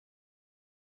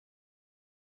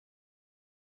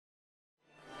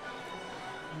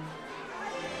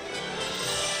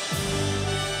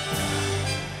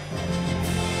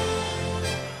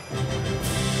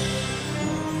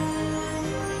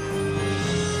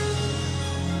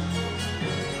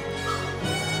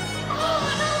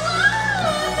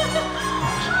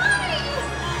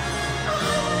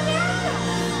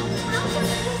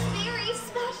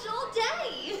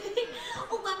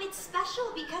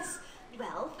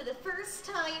for the first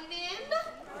time in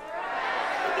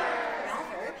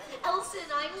forever, Elsa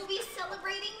and I will be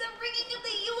celebrating the ringing of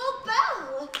the Yule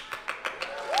Bell.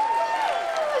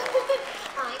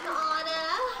 I'm Anna.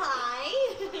 Hi.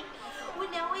 Well,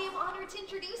 now I am honored to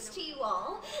introduce to you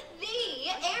all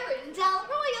the Arendelle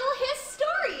Royal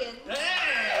Historians.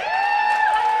 Hey!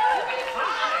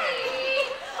 Hi!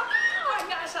 Oh my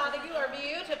gosh, Anna, you are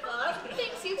beautiful.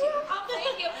 Thanks, you too. Oh,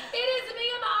 thank you. It is me,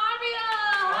 Mario.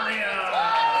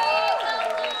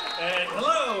 And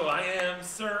hello, I am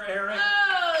Sir Eric.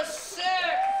 Oh, Sir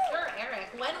Eric,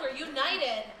 when were you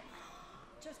knighted?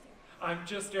 I'm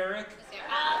just Eric. Okay.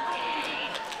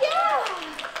 Yeah.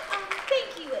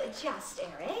 Thank you, Just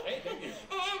Eric. Hey, thank you.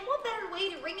 And what better way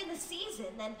to ring in the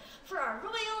season than for our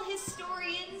royal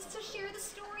historians to share the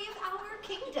story of our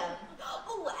kingdom?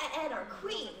 Oh, and our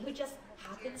queen, who just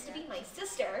happens to be my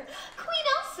sister, Queen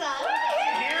Elsa.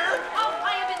 Here? Oh,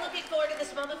 I have been looking forward to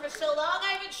this moment for so long.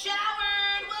 I haven't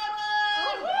showered.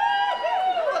 Woo-woo!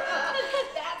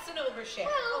 That's an overshare.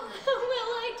 Well,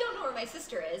 I don't know where my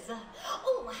sister is.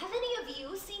 Oh, have any of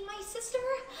you seen my sister?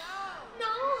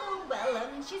 No.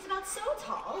 Well, she's about so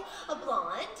tall, a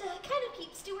blonde, kind of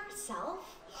keeps to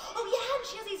herself. Oh yeah, and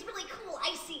she has these really cool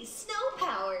icy snow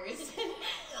powers.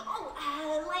 Oh,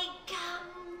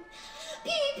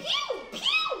 pew pew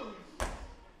pew.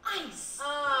 Ice.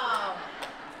 Oh.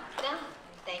 No,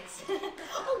 thanks.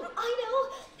 Oh, I know.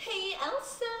 Hey,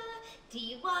 Elsa, do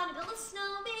you want to build a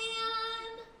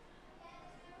snowman?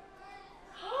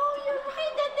 Oh, you're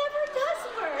right, that never does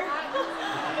work.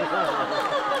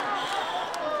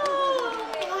 Oh,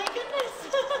 my goodness.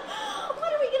 What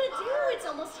are we gonna do? It's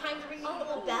almost time to ring the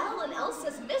little bell and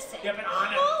Elsa's missing. Yeah, but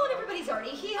Anna... Oh, and everybody's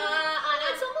already here. Anna...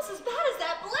 It's almost as bad as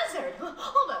that blizzard.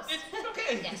 Almost. It's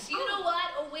okay. Yes, you know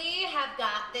what? We have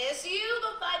got this. You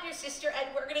go find your sister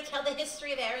and we're going to tell the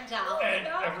history of Arendelle. And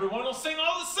everyone will sing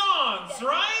all the songs,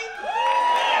 right?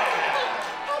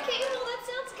 Okay, well, that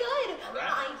sounds good. Right.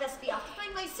 I best be off to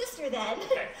find my sister then.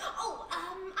 Okay. Oh,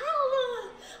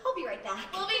 I'll be right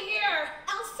back. We'll be here.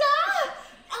 Elsa!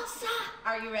 Elsa!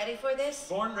 Are you ready for this?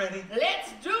 Born ready.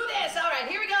 Let's do this! All right,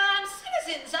 here we go.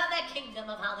 Citizens of the Kingdom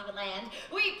of Hollywoodland,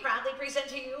 we proudly present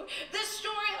to you the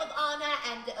story of Anna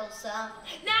and Elsa.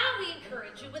 Now we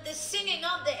encourage you with the singing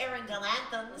of the Arendelle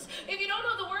anthems. If you don't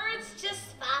know the words,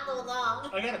 just follow along.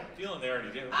 I got a feeling they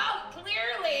already do. Oh,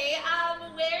 clearly.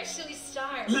 Where should we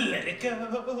start? Let it go,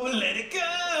 let it go.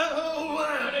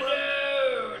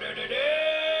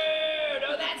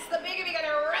 No, that's the big. We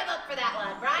gotta rev up for that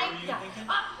one, right? What were you thinking?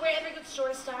 Where every good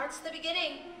story starts, the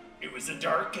beginning. It was a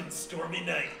dark and stormy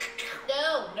night.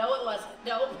 No, it wasn't.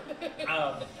 Nope.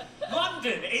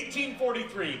 London,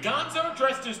 1843. Gonzo,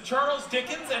 dressed as Charles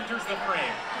Dickens, enters the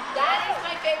frame. That is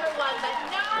my favorite one, but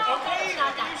no, Okay, it's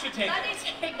not that. you should take Let me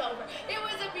take over. It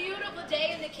was a beautiful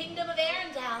day in the Kingdom of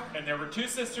Arendelle. And there were two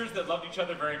sisters that loved each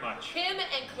other very much. Kim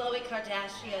and Khloe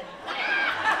Kardashian.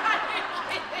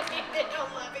 They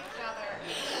don't love each other.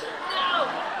 No,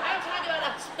 I'm talking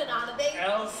about Elsa and Anna.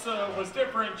 Elsa was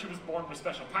different. She was born with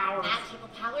special powers. Magical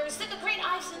powers, like a great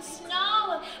ice and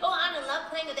snow. Oh, Anna loved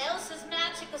playing with Elsa's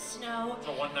magical snow.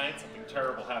 So one night, something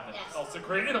terrible happened. Yes. Elsa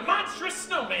created a monstrous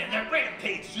snowman that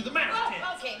rampaged through the mountains.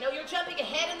 Oh, okay, no, you're jumping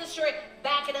ahead in the story.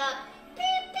 Back it up. Beep,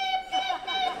 beep, beep,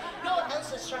 beep. No,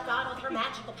 Elsa struck on with her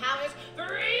magical powers,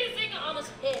 freezing Anna's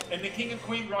head. And the king and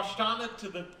queen rushed Anna to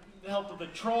the help of the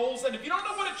trolls. And if you don't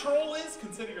know what a troll is,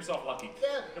 consider yourself lucky.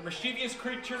 Yeah. They're mischievous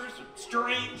creatures with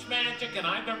strange magic, and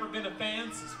I've never been a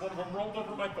fan since one of them rolled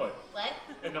over my foot. What?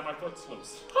 And now my foot's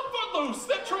loose. I'm footloose!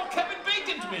 That troll Kevin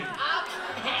Baconed me!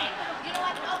 Okay, you know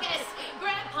what? Okay,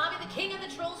 Grab Pommy, the king of the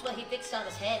trolls, well, he fixed on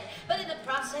his head, but in the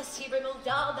process, he removed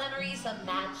all memories of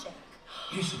magic.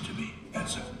 Listen to me,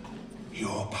 Elsa.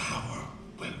 Your power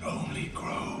will only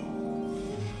grow.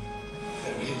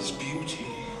 There is beauty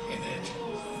in it,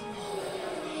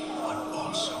 but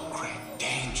also great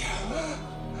danger.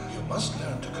 You must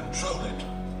learn to control it.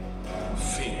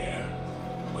 Fear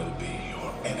will be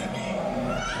your enemy.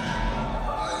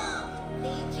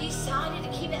 They decided to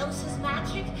keep Elsa's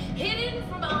magic hidden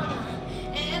from Anna,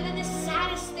 and then the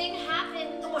saddest thing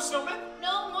happened. No more snowmen?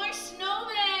 No more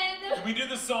snowmen! Can we do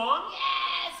the song?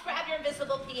 Yes! Grab your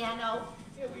invisible piano.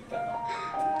 Here we go.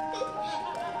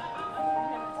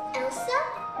 Elsa?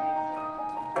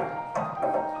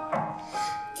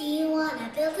 Do you want to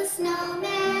build a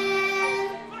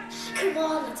snowman? Come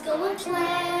on, let's go and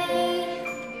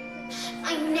play.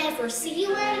 I never see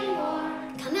you anymore.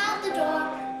 Come out the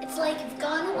door. It's like you've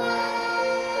gone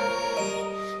away.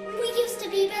 We used to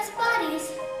be best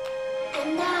buddies,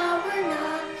 and now we're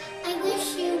not. I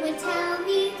wish you would tell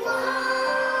me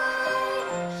why.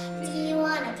 Do you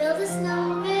want to build a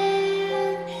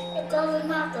snowman? doesn't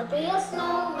have to be a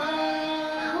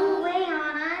snowman. Go away,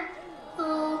 Anna.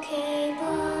 Okay,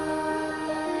 bye.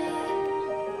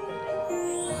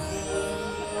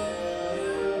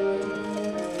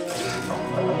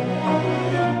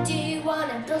 Do you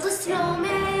want to build a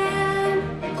snowman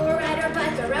or ride our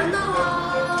bike around the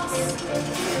halls?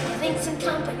 I think some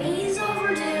company's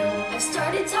overdue. I've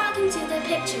started talking to the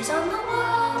pictures on the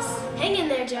walls. Hang in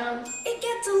there, Joan. It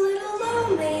gets a little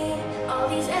lonely, all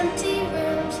these empty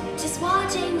rooms, just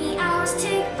watching the hours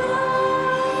tick by.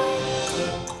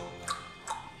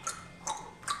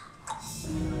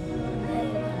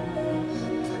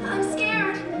 I'm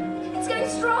scared. It's getting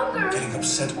stronger. Getting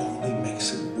upset only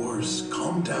makes it worse.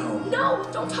 Calm down. No,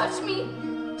 don't touch me.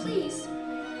 Please.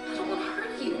 I don't want to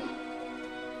hurt you.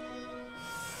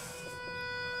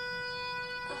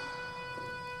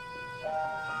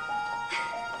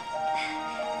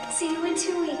 See you in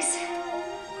 2 weeks.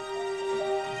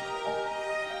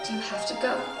 Do you have to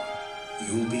go?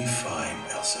 You'll be fine,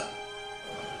 Elsa.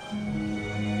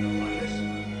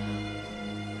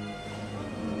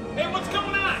 Hey, what's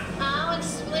going on? I'll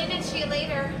explain it to you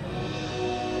later.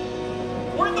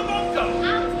 Where'd the boat go?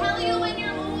 I'll tell you when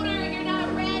you're older and you're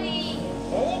not ready.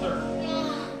 Older.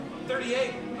 Yeah. I'm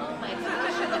 38. Oh my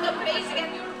gosh, you look amazing.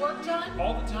 Have you ever worked on?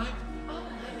 All the time. Oh,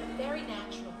 I'm very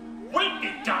natural. Wait,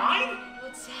 it died?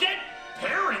 What's that? Dead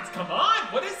parents, come on!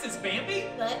 What is this, Bambi?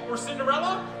 What? Or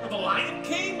Cinderella? Or the Lion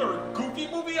King? Or Goofy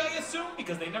movie, I assume?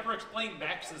 Because they never explained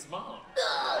Max's mom.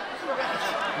 Oh,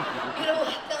 right. You know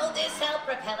what, though? This helped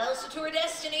propel Elsa to her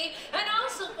destiny and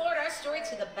also forward our story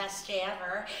to the best day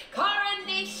ever,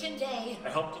 Coronation Day. I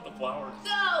helped with the flowers.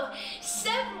 So,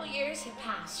 several years have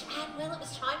passed, and well, it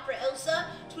was time for Elsa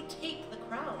to take the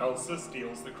crown. Elsa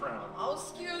steals the crown. Oh,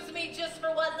 excuse me just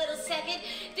for one little second.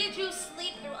 Did you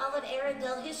sleep through all of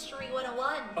Arendelle History 101?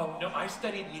 Oh, no, I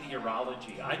studied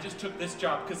meteorology. I just took this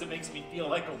job because it makes me feel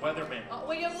like a weatherman. Oh,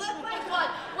 well, you look like one.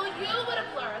 Well, you would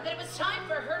have learned that it was time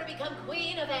for her to become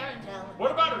Queen of Arendelle.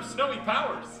 What about her snowy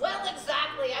powers? Well,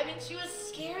 exactly. I mean, she was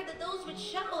scared that those would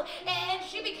show, and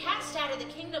she'd be cast out of the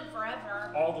kingdom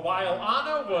forever. All the while,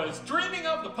 Anna was dreaming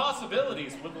of the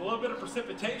possibilities with a little bit of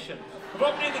precipitation of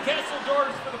opening the castle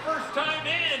doors for the first time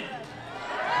in...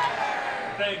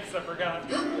 Thanks, I forgot.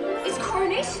 It's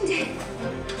Coronation Day.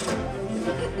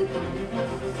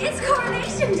 It's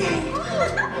Coronation Day.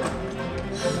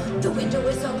 The window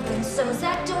is open, so's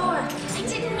that door. I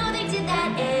didn't know they did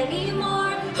that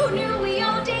anymore. Who knew we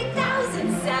owned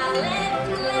 8,000 salad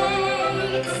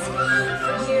plates?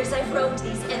 For years I've roamed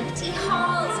these empty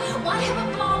halls. Why have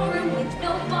a ballroom with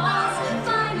no balls?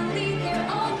 Finally they're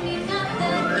opening up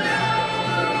the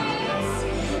gates.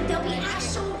 There'll be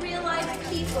actual real life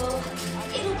people.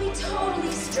 It'll be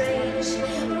totally strange.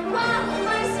 Wow, am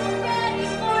I so ready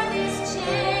for this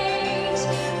change?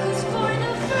 'Cause for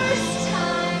the first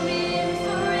time in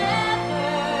forever,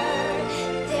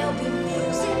 there'll be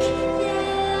music,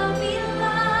 there'll be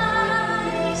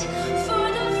light. For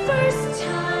the first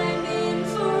time in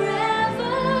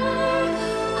forever,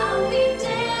 I'll be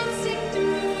dancing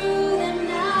through the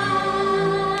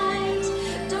night.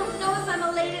 Don't know if I'm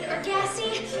elated or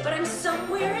gassy, but I'm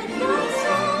somewhere in that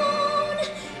zone.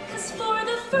 'Cause for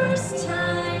the first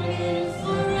time in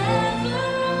forever,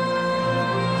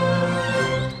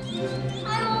 I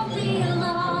won't be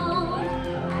alone.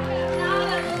 Not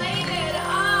elated.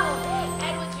 Oh,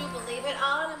 and would you believe it?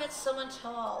 Anna met someone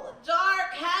tall,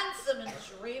 dark, handsome, and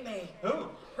dreamy. Who?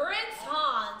 Prince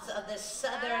Hans of the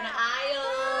Southern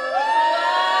Isles.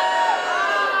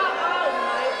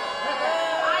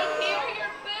 I hear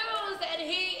your boos, and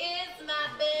he is my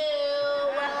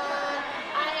boo.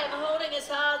 I am holding his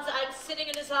hands. I'm sitting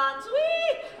in his hands.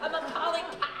 Whee! I'm a Polly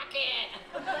Pocket.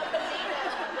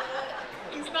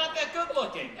 He's not that good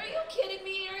looking. Are you kidding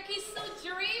me, Eric? He's so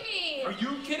dreamy. Are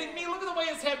you kidding me? Look at the way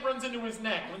his head runs into his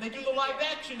neck. When they do the live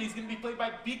action, he's going to be played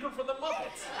by Beaker from the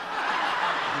Muppets.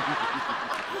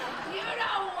 You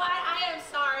know what? I am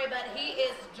sorry, but he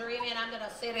is dreamy, and I'm going to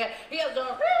say it again. He is a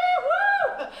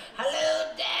woo!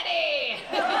 Hello, Daddy.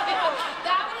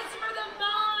 That was for the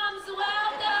moms.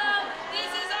 Welcome.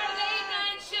 This is our late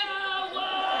night show.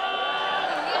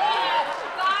 Whoa! Yeah.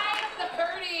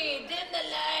 5:30. Dim the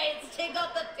lights. Take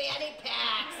out the fanny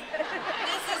packs.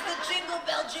 This is the Jingle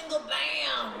Bell Jingle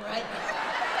Bam, right?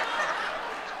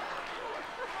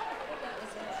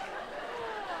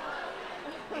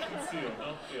 That was it. seal,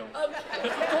 no seal. Okay.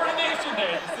 It's coronation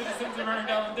day. The citizens of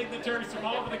Arendelle and dignitaries from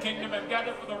all over the kingdom have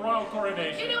gathered for the royal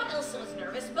coronation. You know, Elsa was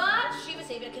nervous, but she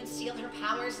was able to conceal her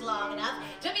powers long enough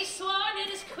to be sworn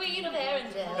in as Queen of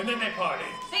Arendelle. And then they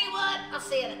partied. Say what? I'll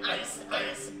say it.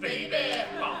 Ice, baby.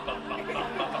 Bum, bum, bum,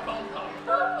 bum, bum, bum,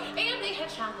 bum. And they had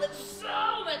chocolate,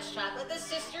 so much chocolate, the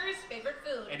sisters' favorite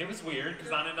food. And it was weird,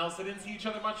 because Anna and Elsa didn't see each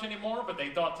other much anymore, but they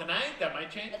thought tonight that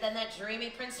might change. But then that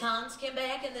dreamy Prince Hans came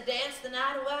back and the dance the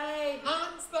night away.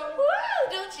 Hans, though?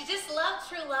 Woo! Don't you just love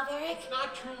true love, Eric? It's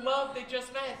not true love, they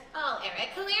just met. Oh,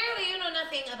 Eric, clearly you know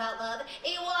nothing about love.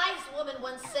 A wise woman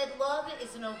once said love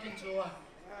is an open door.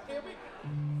 Hear me?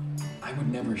 I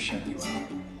would never shut you out.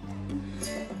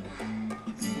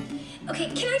 Okay,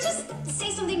 can I just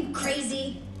say something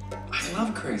crazy? I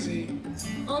love crazy.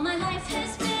 All my life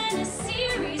has been a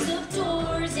series of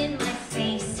doors in my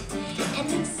face. And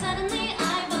then suddenly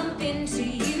I bump into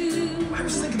you. I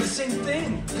was thinking the same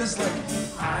thing. Cause like,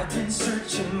 I've been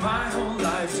searching my whole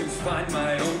life to find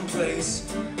my own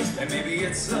place. And maybe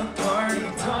it's the party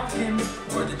talking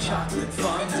or the chocolate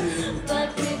fondue.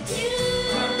 But with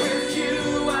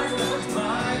you, I found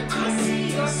my place. I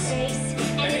see your face,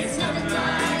 and it's nothing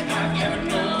like I've ever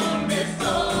known before.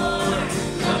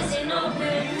 Love is an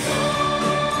open door.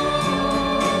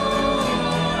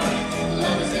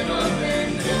 Love is an open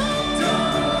door.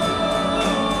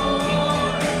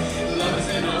 Love is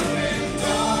an open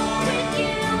door.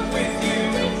 With you.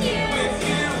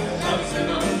 Love is an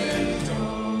open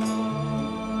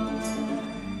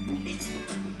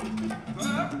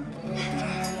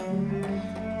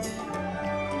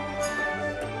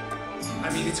I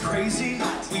mean, it's crazy.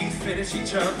 We finish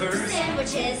each other's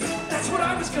sandwiches. That's what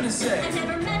I was gonna say. I've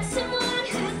never met someone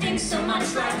who thinks so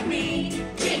much like me.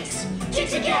 Jinx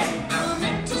again. Our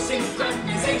mental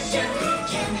synchronization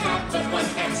can't have but one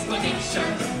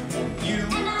explanation. You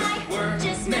And I were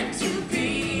just meant to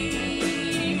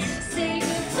be. Say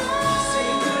goodbye.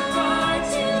 Say goodbye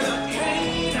to the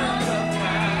pain of the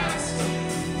past.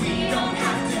 We don't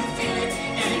have to feel it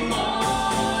anymore.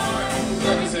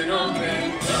 Love is an open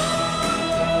door.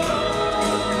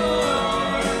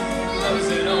 Love is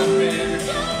an open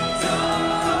door.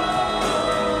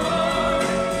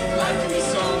 Life can be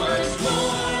so much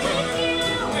more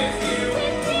with you.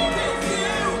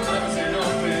 Love is an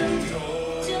open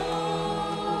door.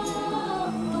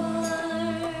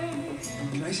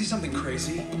 Can I see something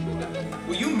crazy?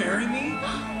 Will you marry me?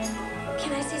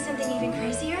 Can I say something even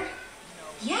crazier?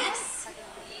 Yes.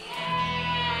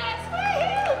 Yes!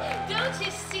 Woohoo! Don't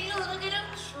you see? Look at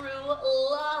true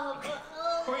love.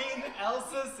 Queen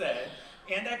Elsa said,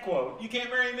 and I quote, "You can't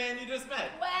marry a man you just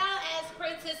met." Well, as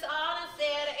Princess Anna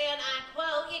said, and I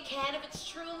quote, you can if it's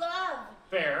true love.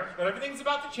 Fair, but everything's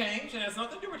about to change, and it has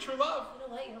nothing to do with true love. You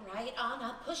know what, you're right.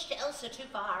 Anna pushed Elsa too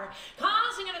far,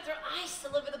 causing her to throw ice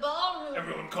all over the ballroom.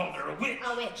 Everyone called her a witch.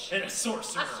 A witch. And a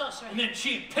sorcerer. A sorcerer. And then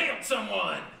she impaled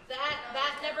someone.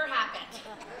 That never happened.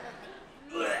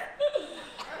 Blech.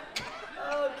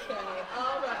 Okay,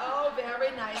 all right, oh, very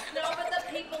nice. No, but the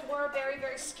people were very,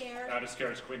 very scared. Not as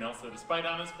scared as Queen Elsa. Despite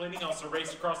Anna's pleading, Elsa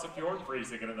raced across the fjord,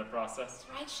 freezing it in the process.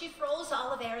 Right, she froze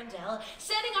all of Arendelle,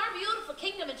 setting our beautiful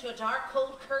kingdom into a dark,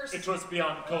 cold curse. It was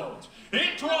beyond cold.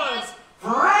 It was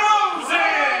frozen!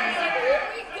 Here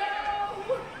we go!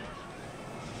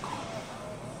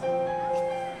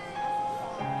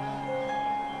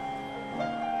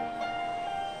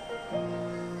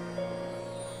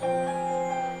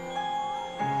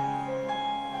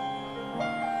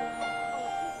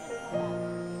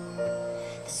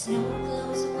 The snow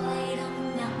glows white on the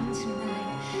mountain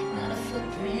tonight, not a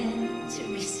footprint to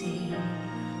be seen.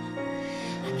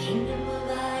 A kingdom of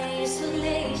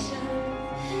isolation,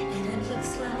 and it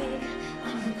looks like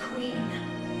I'm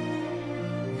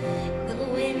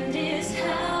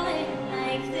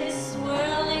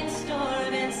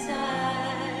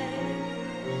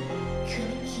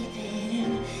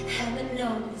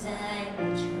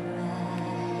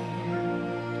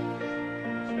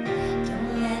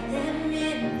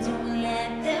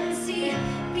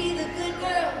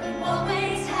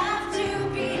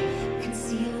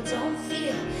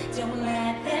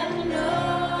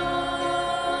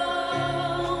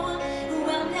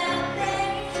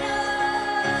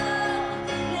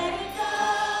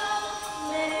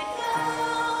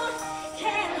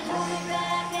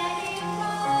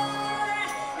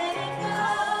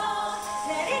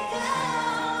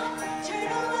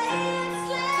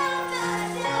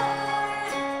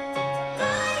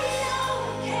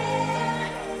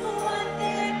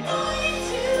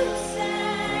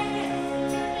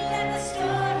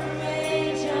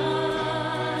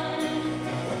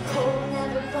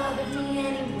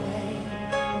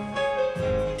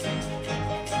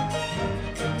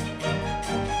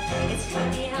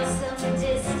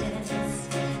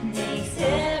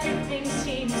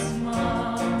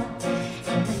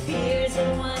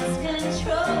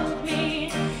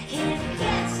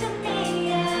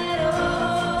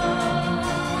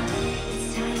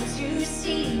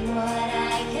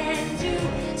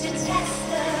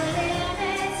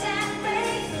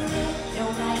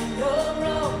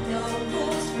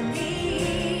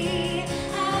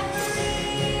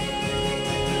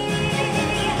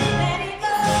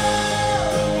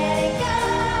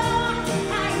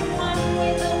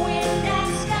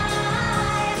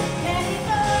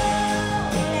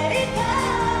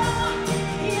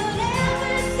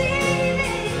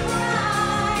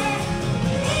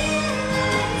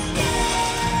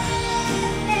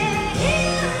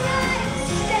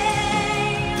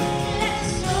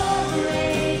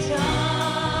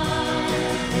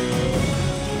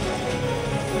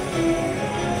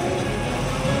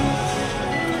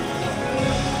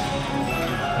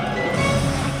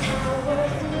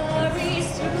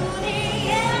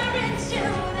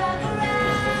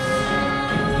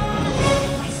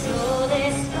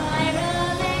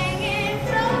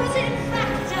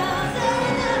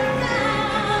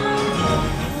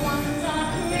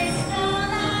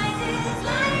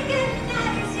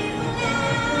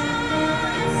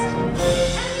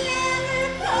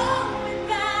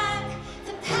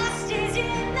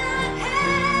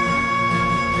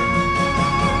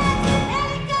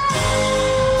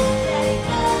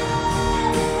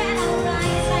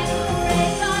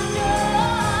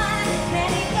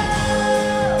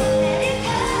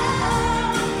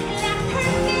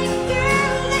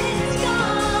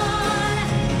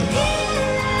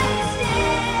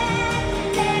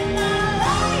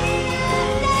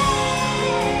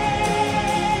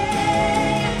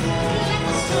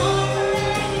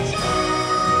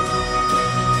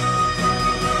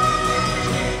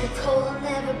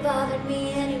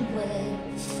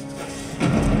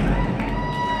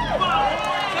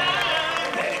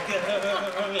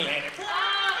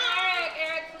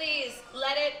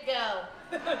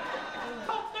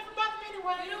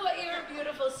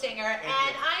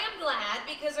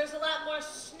more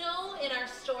snow in our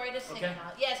story to sing Okay.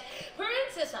 about. Yes,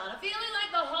 Princess Anna, feeling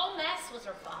like the whole mess was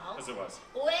her fault. As it was.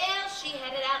 Well, she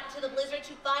headed out into the blizzard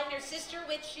to find her sister,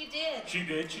 which she did. She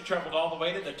did. She traveled all the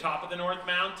way to the top of the North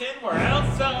Mountain where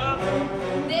Elsa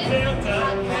This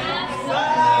Hello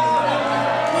there.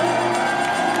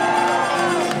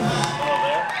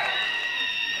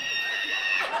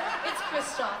 It's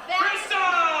Kristoff. Kristoff!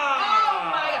 Oh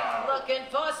my God, looking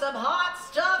for some hot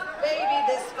stuff, baby,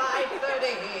 this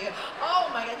 5:30. Oh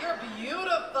my God, you're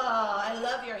beautiful. I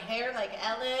love your hair like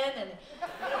Ellen and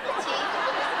your teeth.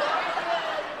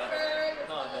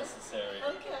 Not necessary.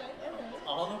 Okay,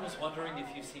 all right. Anna was wondering if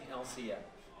you've seen Elsa yet.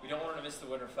 We don't want her to miss the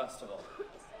Winter Festival.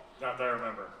 Not that I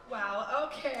remember. Wow,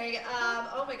 okay.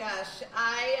 Oh my gosh.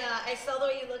 I saw the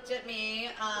way you looked at me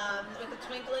with a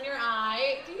twinkle in your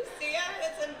eye. Do you see it?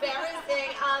 It's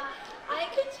embarrassing. I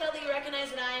could tell that you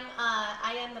recognize that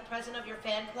I am the president of your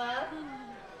fan club.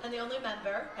 I'm the only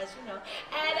member, as you know.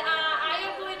 And I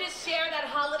am going to share that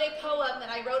holiday poem that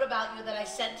I wrote about you that I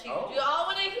sent to you. Oh. Do you all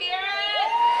want to hear it?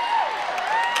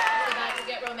 We're about to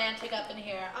get romantic up in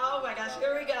here. Oh my gosh,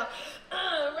 here we go.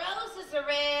 Roses are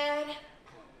red.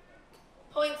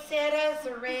 Poinsettias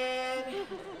are red.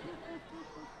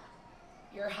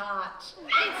 You're hot.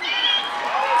 That's it!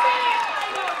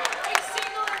 I'm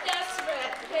single and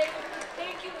desperate.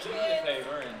 Thank you, Do me a kids.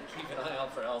 favor and keep an eye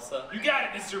out for Elsa. You got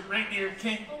it, Mr. Reindeer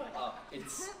King.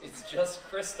 It's just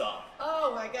Kristoff.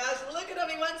 Oh my gosh, look at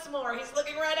me once more. He's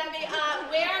looking right at me.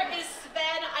 Where is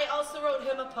Sven? I also wrote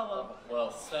him a poem.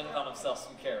 Well, Sven found himself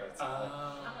some carrots. All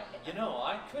right. You know,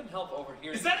 I couldn't help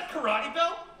overhearing. Is that a karate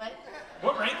belt? What?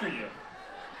 What rank are you?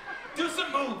 Do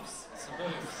some moves. some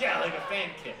moves? Yeah, like a fan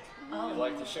kick. You'd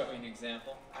like to show me an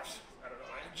example? I don't know.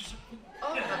 I just...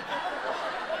 Oh,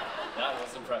 That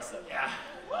was impressive. Yeah.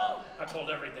 I told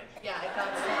everything. yeah, I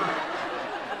thought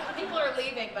so. People are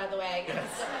leaving, by the way. Yes.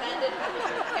 It's offended.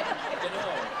 You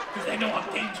know, Because they know I'm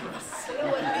dangerous.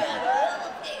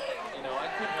 You know, I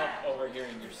couldn't help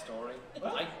overhearing your story,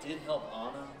 but I did help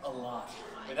Anna a lot.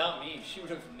 Without me, she would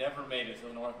have never made it to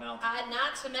the North Mountain.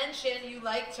 Not to mention, you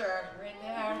liked her. Right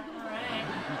there. All right.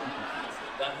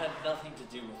 That had nothing to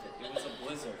do with it. It was a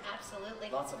blizzard. Absolutely.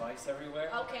 Lots of ice everywhere.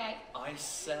 Okay. I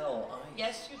sell ice.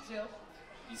 Yes, you do.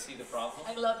 You see the problem?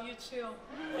 I love you too.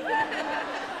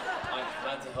 I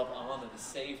had to help Anna to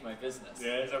save my business.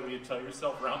 Yeah, is that what you tell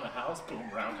yourself? Round the house? Boom,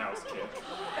 roundhouse kick.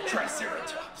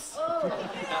 Triceratops. Oh.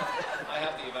 I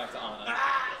have to get back to Anna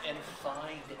and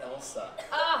find Elsa.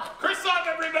 Ah. Kristoff,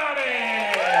 everybody!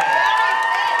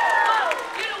 Oh,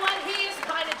 you know what? He is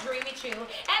kind of dreamy too,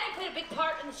 and he played a big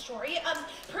part in the story.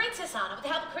 Princess Anna, with the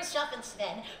help of Kristoff and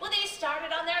Sven, well, they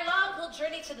started on their long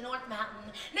journey to the North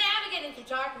Mountain, navigating through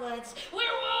dark woods, where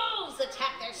wolves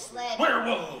attacked their sled.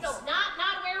 Werewolves! No,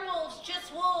 not werewolves,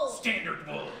 just wolves. Standard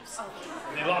wolves. Okay.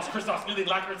 And they lost Kristoff's newly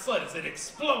lacquered sled as it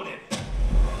exploded.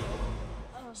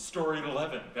 Story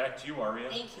 11. Back to you, Aria.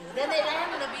 Thank you. Then they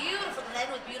landed in a beautiful glen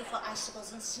with beautiful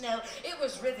icicles and snow. It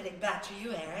was riveting. Back to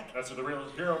you, Eric. That's where the real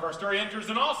hero of our story enters,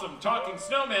 an awesome talking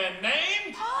snowman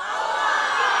named...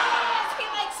 Yes, he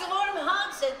likes some warm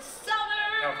hugs and summer.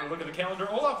 Now, for a look at the calendar,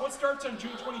 Olaf, what starts on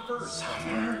June 21st?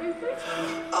 Summer.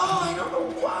 Oh, I don't know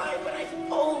why, but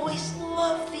I've always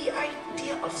loved the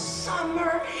idea of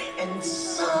summer and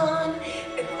sun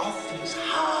and all things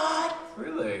hot.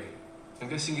 Really? I'm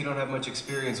guessing you don't have much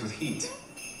experience with heat.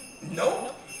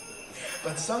 Nope.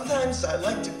 But sometimes I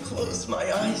like to close my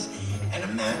eyes and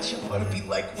imagine what it'd be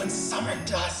like when summer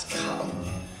does come.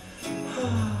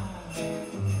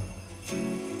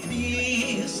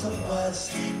 Bees will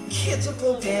buzz, kids will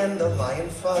blow dandelion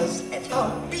fuzz, and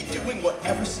I'll be doing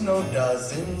whatever snow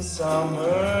does in summer.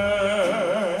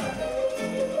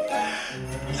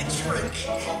 A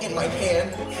drink in my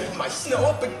hand, my snow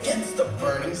up against the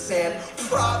burning sand,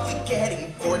 probably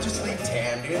getting gorgeously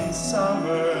tanned in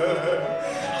summer.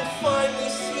 I'll finally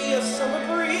see a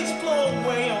summer breeze blow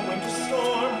away a winter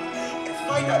storm, and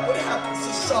find out what happens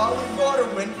to solid water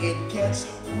when it gets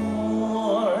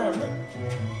warm.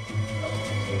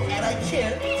 And I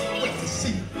can't wait to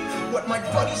see what my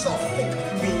buddies all think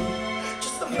of me.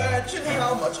 Just imagine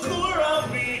how much cooler I'll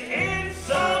be in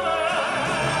summer.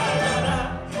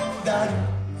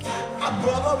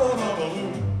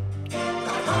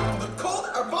 The cold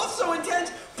are both so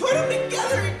intense, put them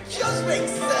together, it just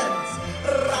makes sense.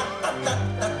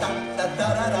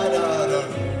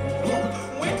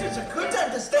 Winter's a good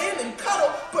time to stay in and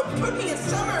cuddle, but put me in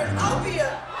summer and I'll be a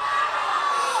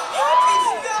happy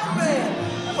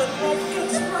snowman. When life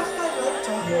gets rough, I like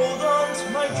to hold on to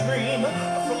my dream of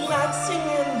relaxing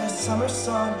in the summer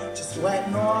sun, just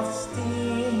letting off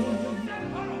steam.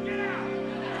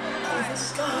 Oh, the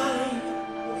sky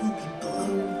will be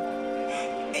blue,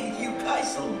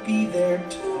 I'll be there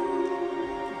too.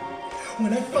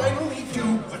 When I finally do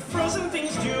what frozen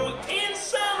things do in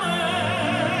summer.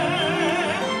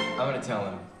 I'm gonna tell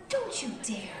him. Don't you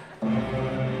dare.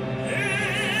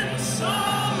 In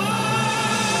summer.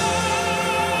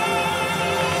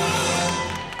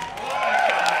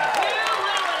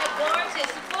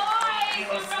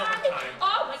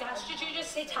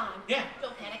 Time. Yeah.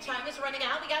 Don't panic, time is running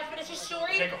out. We gotta finish the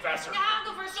story. Okay, go faster. Yeah, I'll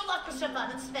go first. Olaf,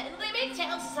 Kristoff, and Sven. They make it to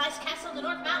Elsa-sized castle in the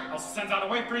North Mountain. Elsa sends out a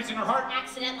wave freezing her heart.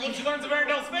 Accidentally. When she learns of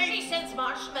Arendelle's He fate. sends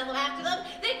Marshmallow after them.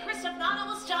 They Kristoff not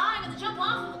almost die when they jump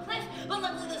off of a cliff. But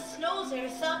luckily the snow's there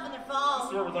to soften their fall. This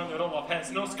is where we learn that Olaf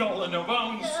has no skull and no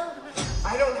bones.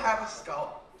 I don't have a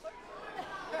skull.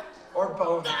 Or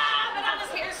bones. But Anna's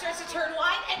hair starts to turn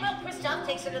white, and well, Kristoff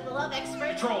takes her to the love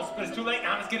expert. Trolls, but it's too late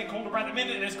now. It's getting colder by the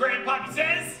minute, and his grandpappy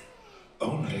says...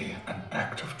 Only an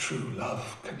act of true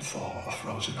love can thaw a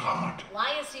frozen heart.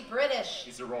 Why is he British?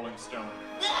 He's a rolling stone.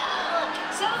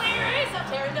 So there is up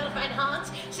there, and find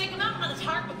Hans. Shake him out on his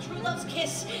heart with true love's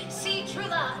kiss. See true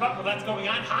love. But while that's going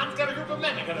on, Hans got a group of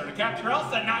men together to capture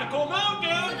Elsa. Not a cool move,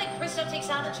 So dude! then Kristoff takes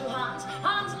out the two Hans.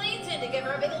 Hans leans in to give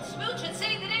her a big old smooch and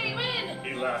save the day win.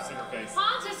 He laughs in her face.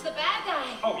 Hans is the bad guy.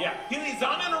 Oh, yeah. He leads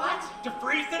on in a What? race to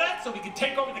freeze to death so he can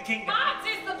take over the kingdom. Hans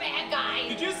is the bad guy.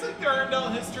 Did you sleep through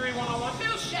Arendelle History 101?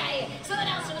 Touche. So then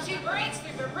Elsa, she breaks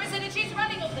through her prison and she's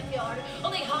running over the fjord.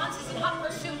 Only Hans is in hot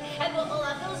pursuit, and what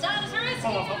Olaf goes down as her rescue.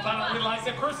 Olaf will finally realize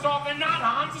that Kristoff and not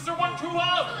Hans is her one true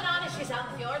love. So then on as she's out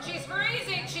in the fjord, she's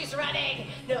freezing, she's running.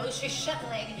 No, she's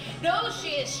shuffling. No,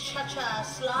 she is cha-cha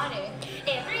sliding.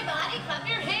 Everybody clap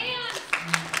your hands.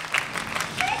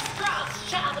 Crisscross,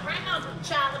 Charlie Brown,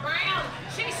 Charlie Brown.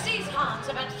 She sees Hans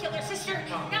about to kill her sister.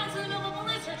 Now it's in the middle of a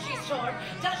blizzard she's torn.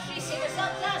 Does she see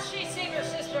herself? Does she see her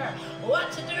sister?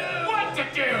 What to do? What to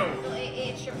do?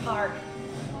 It's your part.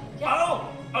 Oh,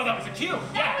 that was a cue.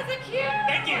 That was a cue.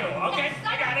 Thank you. Okay, Yes,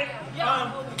 I got it. Yeah.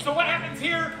 So what happens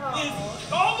here is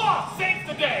Olaf saves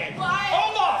the day. Why?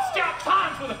 Olaf stops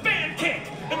Hans with a fan kick,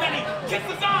 and then he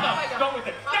kisses Anna. Oh my God. Go with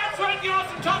it. That's right, the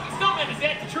awesome talking snowman is the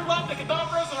act of true love that can thaw a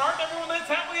frozen heart and everyone lives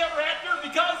happily ever after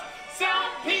because some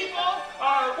people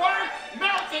are worth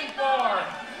melting for.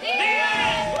 The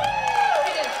end.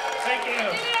 Thank you.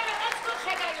 Let's go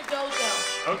check out your dojo.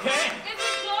 Okay. Is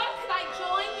it good? Can I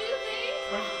join you, think?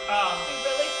 Wait,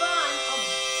 Really fun.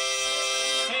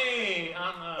 hey,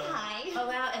 Anna. Hi. Oh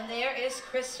wow, and there is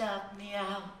Kristoff.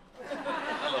 Meow.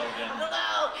 Hello again.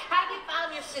 Hello. Have you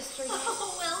found your sister?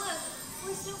 Oh, well,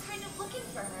 we're still kind of looking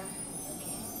for her.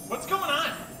 What's going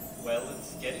on? Well,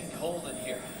 it's getting cold in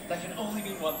here. That can only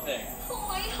mean one thing. Oh,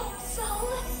 I hope so.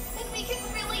 And we can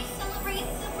really celebrate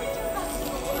the Winter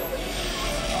Festival.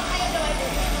 Well, I have no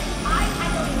idea. I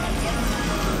don't even have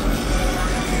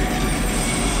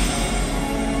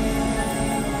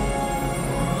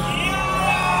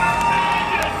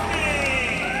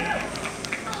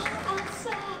Oh,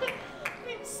 Elsa,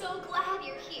 I'm so glad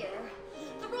you're here.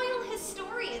 The Royal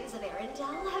Historians of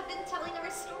Arendelle have been telling our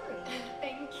story.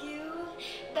 Thank you.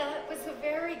 That was a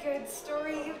very good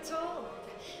story you told.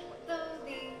 Though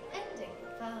the ending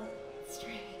felt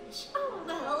strange. Oh,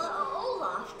 well,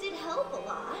 Olaf did help a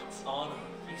lot. Anna,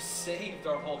 you saved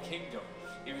our whole kingdom.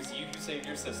 It was you who saved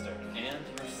your sister and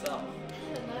yourself.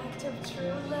 An act of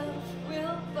true love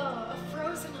will thaw a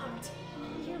frozen heart.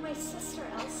 You're my sister,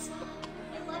 Elsa.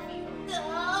 I love you.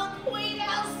 Oh, Queen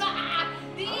Elsa!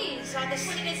 These are the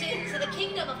citizens of the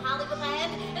Kingdom of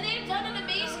Hollywoodland, and they've done an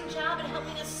amazing job in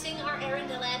helping us sing our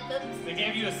Arendelle anthems. They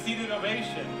gave you a seated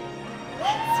ovation.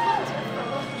 That's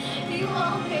wonderful. You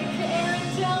all make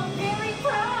Arendelle very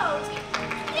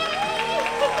proud.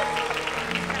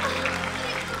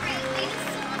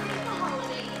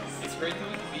 It's great that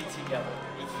we can be together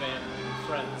with family and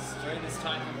friends during this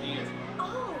time of the year.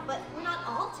 Oh, but we're not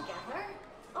all together.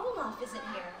 Olaf isn't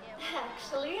here.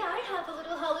 Actually, I have a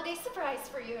little holiday surprise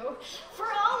for you. For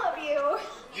all of you.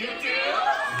 You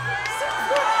do?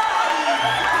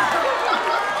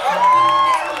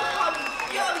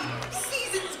 Yummy!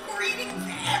 Season's greetings,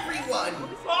 everyone!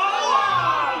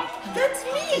 Olaf! That's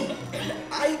me! And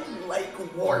I like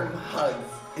warm hugs,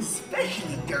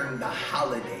 especially during the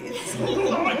holidays.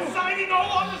 So exciting!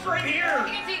 Olaf is right here!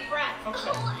 Take a deep breath. Oh,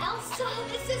 Elsa,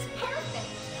 this is perfect.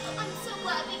 I'm so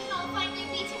glad we can all finally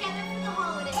be together for the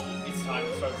holidays. It's time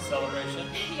to start the celebration.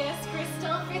 Yes,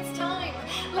 Kristoff, it's time.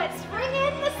 Let's bring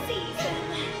in the season.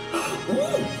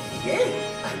 Ooh, yay!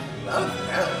 I love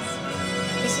bells.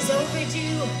 This is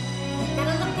overdue.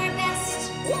 Gotta look our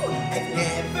best. Ooh, I've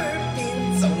never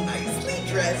been so nicely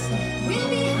dressed. We'll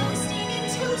be hosting and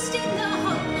toasting the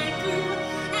whole night through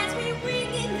as we bring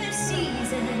in the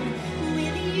season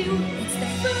with you. It's the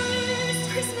first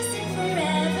Christmas in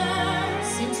forever.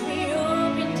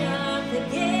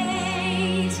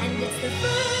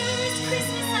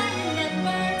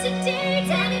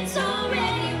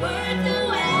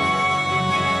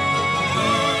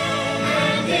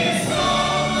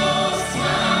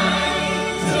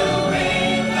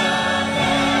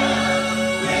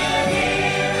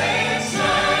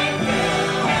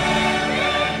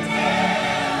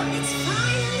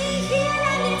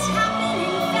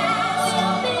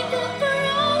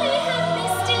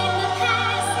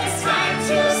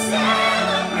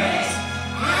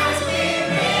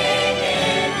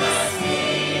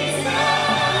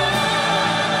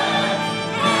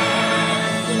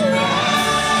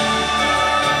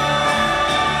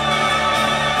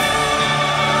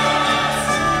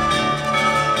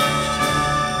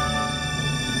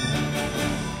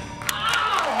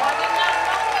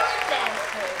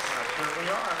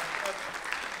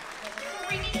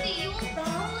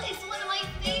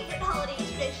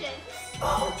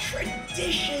 Oh,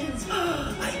 traditions!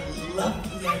 I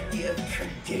love the idea of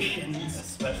traditions.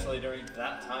 Especially during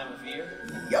that time of year.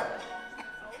 Yup.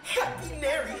 Happy,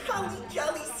 merry, holly,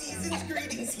 jolly season's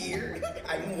greetings here.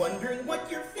 I'm wondering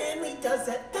what your family does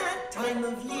at that time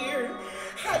of year.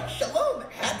 Hi, shalom,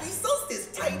 happy solstice,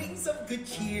 tidings of good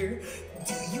cheer.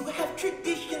 Do you have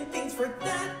tradition things for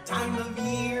that time of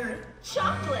year?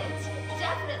 Chocolate.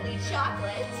 Definitely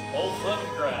chocolate. Old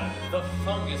lemongrass, the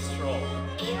fungus troll.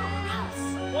 Ew,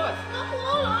 gross. What?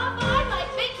 Olaf, I like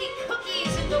baking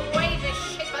cookies in the way the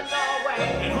shape of Norway.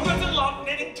 And who doesn't love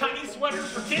knitting tiny sweaters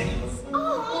for kittens?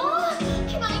 Oh,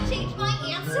 can I change my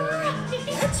answer?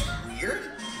 That's weird.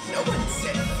 No one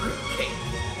said fruitcake.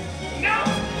 No!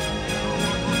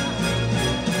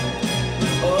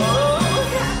 Oh,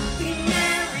 happy,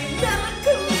 merry,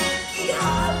 melancholy,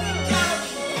 holly,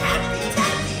 jolly, happy,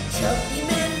 tappy, chubby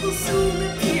man will soon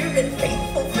appear, and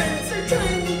faithful friends are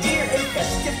tiny dear, and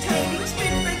festive tidings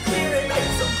been very clear, and I'm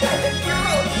so glad that you're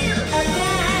all here at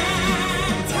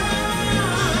that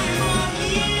time of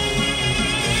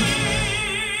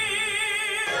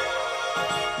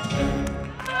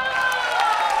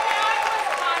That was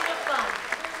kind of fun.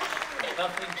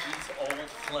 Nothing beats old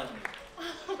Flemmy.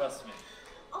 Trust me.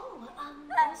 Oh,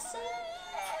 Elsa?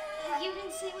 You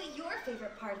didn't say what your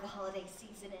favorite part of the holiday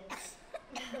season is.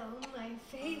 Oh, my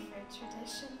favorite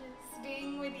tradition is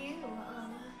being with you,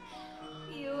 Anna.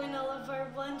 You and all of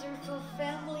our wonderful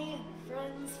family and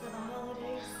friends for the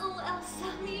holidays. Oh,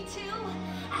 Elsa, me too.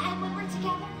 And when we're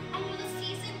together, I know the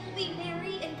season will be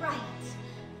merry and bright.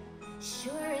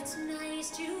 Sure, it's nice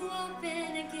to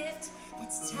open a gift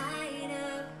that's tied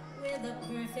up with a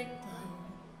perfect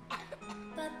bow.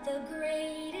 But the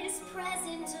greatest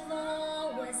present of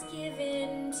all was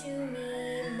given to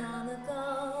me long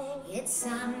ago. It's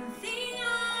something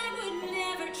I would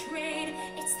never trade.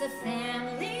 It's the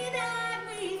family that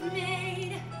we've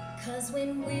made. 'Cause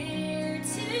when we're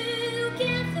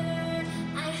together,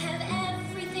 I have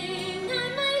everything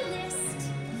on my list.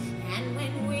 And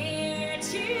when we're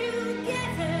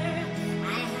together,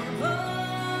 I have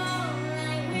all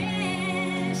I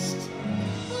wished.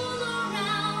 All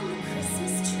around the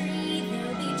Christmas tree,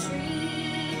 there'll be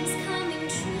dreams coming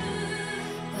true.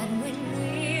 But when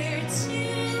we're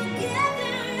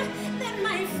together, then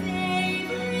my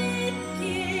favorite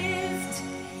gift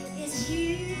is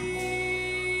you.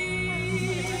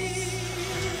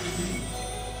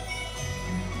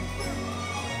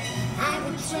 I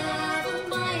would try